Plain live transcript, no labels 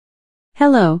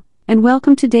Hello, and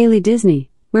welcome to Daily Disney,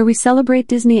 where we celebrate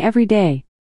Disney every day.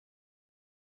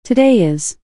 Today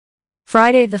is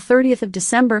Friday, the 30th of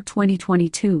December,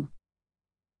 2022.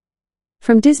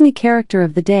 From Disney Character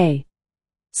of the Day.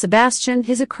 Sebastian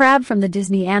is a crab from the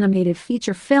Disney animated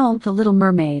feature film The Little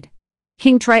Mermaid.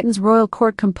 King Triton's royal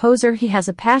court composer, he has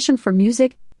a passion for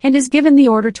music and is given the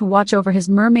order to watch over his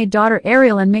mermaid daughter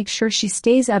Ariel and make sure she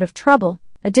stays out of trouble,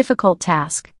 a difficult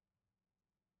task.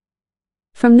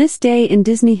 From this day in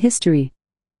Disney history.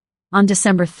 On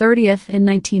December 30th in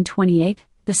 1928,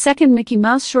 the second Mickey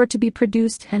Mouse short to be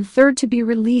produced and third to be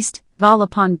released,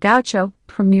 Galopin Gaucho,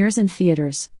 premieres in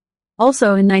theaters.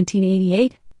 Also in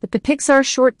 1988, the Pixar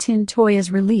short Tin Toy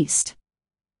is released.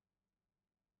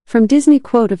 From Disney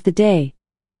Quote of the Day.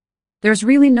 There's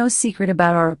really no secret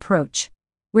about our approach.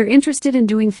 We're interested in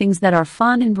doing things that are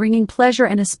fun and bringing pleasure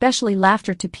and especially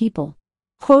laughter to people.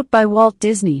 Quote by Walt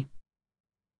Disney.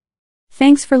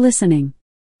 Thanks for listening.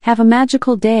 Have a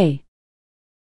magical day.